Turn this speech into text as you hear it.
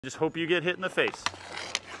Just hope you get hit in the face.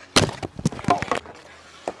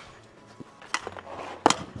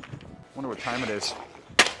 Wonder what time it is.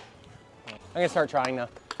 I'm gonna start trying now.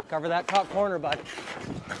 Cover that top corner, bud.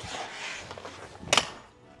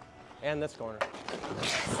 And this corner.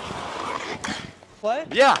 Play?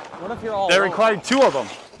 Yeah. What if you're all They alone? required 2 of them.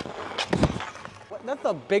 What, that's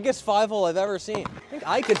the biggest 5-hole I've ever seen. I think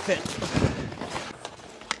I could fit.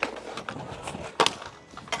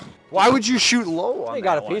 Why would you shoot low on You that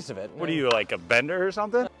got a one? piece of it. What are you, like a bender or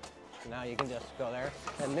something? Now you can just go there.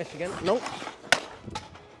 And Michigan. Nope.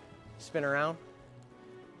 Spin around.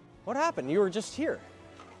 What happened? You were just here.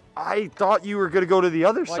 I thought you were gonna go to the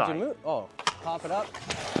other Why'd side. you move? Oh, pop it up.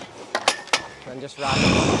 And just wrap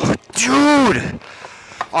it. Dude!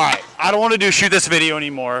 All right, I don't want to shoot this video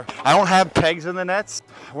anymore. I don't have pegs in the nets.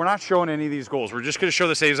 We're not showing any of these goals. We're just gonna show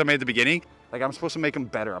the saves I made at the beginning. Like, I'm supposed to make them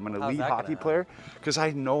better. I'm an elite hockey player because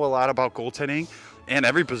I know a lot about goaltending and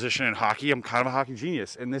every position in hockey. I'm kind of a hockey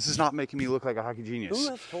genius, and this is not making me look like a hockey genius. Who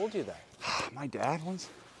has told you that? My dad once.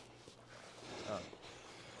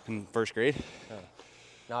 In first grade.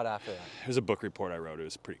 Not after that. It was a book report I wrote. It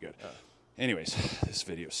was pretty good. Anyways, this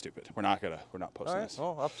video is stupid. We're not posting All right, this.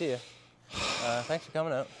 well, up to you. Thanks for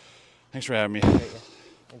coming out. Thanks for having me.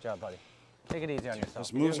 Good job, buddy. Take it easy on yourself.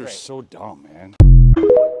 Those You're moves doing are great. so dumb, man.